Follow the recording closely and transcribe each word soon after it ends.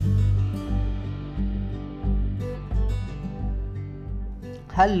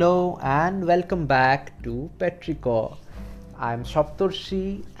Hello and welcome back to Petrichor. I'm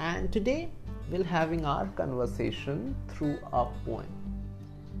Shaptorshi and today we're having our conversation through a poem.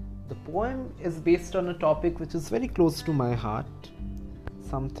 The poem is based on a topic which is very close to my heart,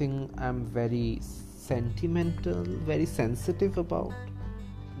 something I'm very sentimental, very sensitive about,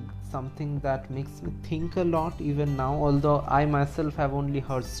 something that makes me think a lot even now, although I myself have only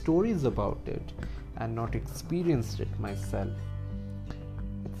heard stories about it and not experienced it myself.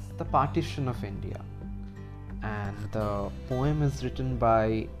 It's the Partition of India, and the poem is written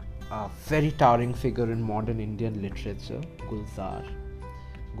by a very towering figure in modern Indian literature, Gulzar.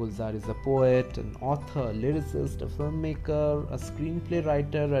 Gulzar is a poet, an author, lyricist, a filmmaker, a screenplay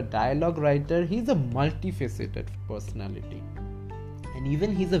writer, a dialogue writer. He's a multifaceted personality. And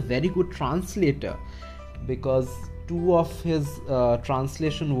even he's a very good translator, because two of his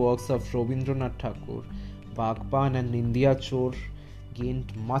translation works of Rabindranath Tagore, Bagban and India Chor,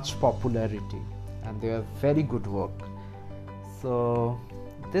 gained much popularity, and they are very good work. So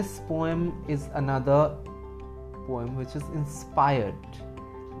this poem is another poem which is inspired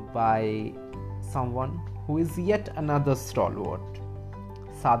by someone who is yet another stalwart,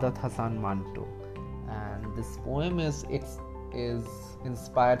 Saadat Hasan Manto, and this poem is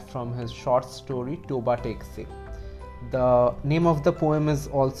inspired from his short story Toba Tek Singh. The name of the poem is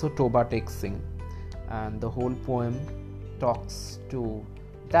also Toba Tek Singh, and the whole poem talks to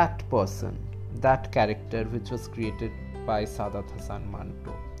that person, that character which was created by Saadat Hasan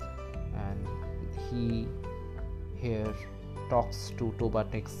Manto, and he here talks to Toba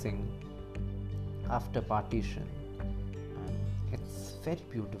Tek Singh after partition, and it's very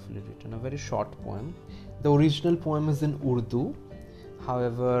beautifully written, a very short poem. The original poem is in Urdu,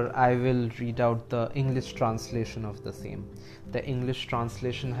 however I will read out the English translation of the same. The English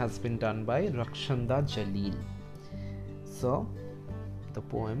translation has been done by Rakhshanda Jalil. So the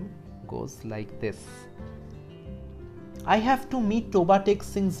poem goes like this. I have to meet Toba Tek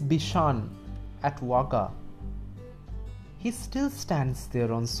Singh's Bishan at Wagah. He still stands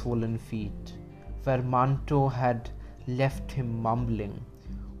there on swollen feet, where Manto had left him mumbling,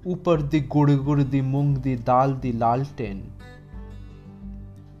 Upar di gur di mung di dal di lalten.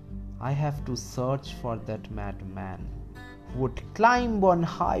 I have to search for that madman who would climb on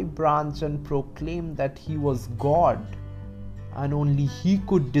high branch and proclaim that he was God, and only he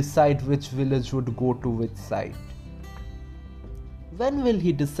could decide which village would go to which side. When will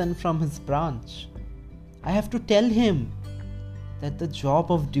he descend from his branch? I have to tell him that the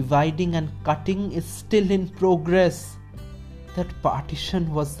job of dividing and cutting is still in progress, that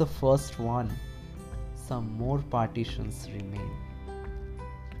partition was the first one. Some more partitions remain.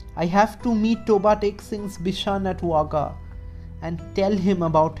 I have to meet Toba Tek Singh's Bishan at Wagah and tell him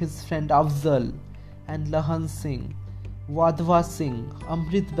about his friend Afzal and Lahan Singh, Wadhwa Singh,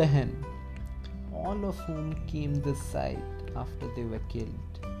 Amrit Behen, all of whom came this side after they were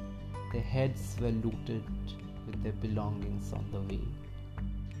killed. Their heads were looted with their belongings on the way.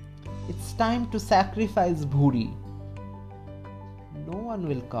 It's time to sacrifice Bhuri. No one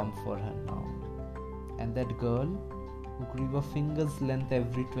will come for her now. And that girl, who grew a finger's length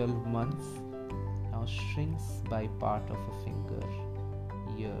every 12 months, now shrinks by part of a finger,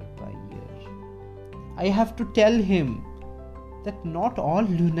 year by year. I have to tell him that not all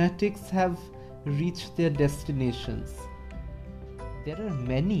lunatics have reached their destinations. There are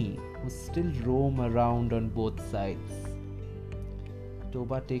many who still roam around on both sides.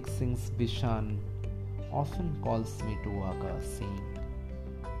 Toba Tek Singh's Bishan often calls me to Wagah, saying,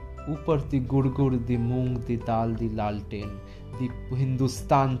 Upar di gur di mung di dal di lalten, di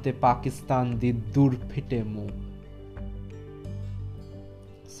Hindustan te Pakistan di dur phite mu.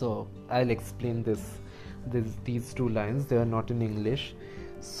 So I'll explain these two lines. They are not in English.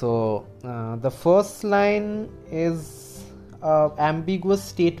 So the first line is ambiguous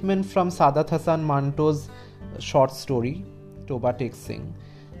statement from Saadat Hasan Manto's short story Toba Tek Singh,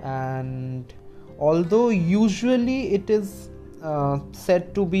 and although usually it is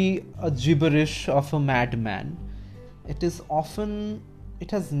said to be a gibberish of a madman, it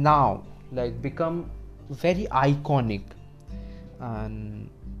has now become very iconic, and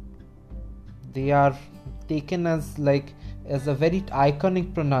they are taken as a very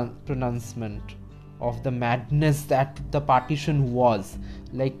iconic pronouncement of the madness that the partition was.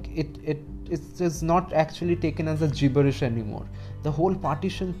 It is not actually taken as a gibberish anymore. The whole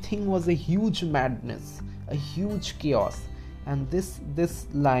partition thing was a huge madness, a huge chaos. And this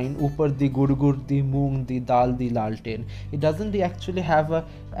line, Upar di gur di mung di dal di lalten, it doesn't actually have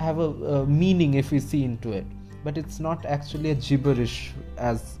a meaning if we see into it. but it's not actually a gibberish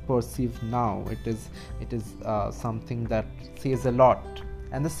as perceived now. It is something that says a lot,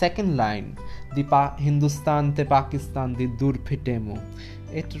 And the second line, Hindustan te Pakistan di dur phitemo,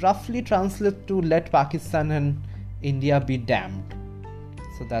 it roughly translates to let Pakistan and India be damned.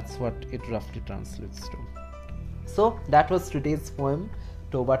 So that's what it roughly translates to. So that was today's poem,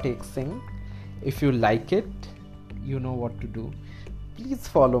 Toba Takes Singh. If you like it, you know what to do. Please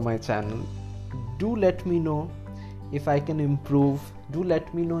follow my channel. Do let me know if I can improve. Do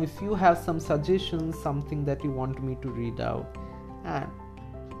let me know if you have some suggestions, something that you want me to read out, and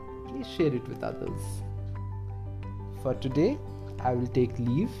please share it with others. For today, I will take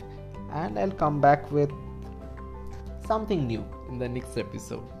leave and I'll come back with something new in the next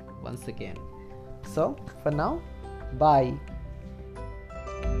episode once again. So for now, bye.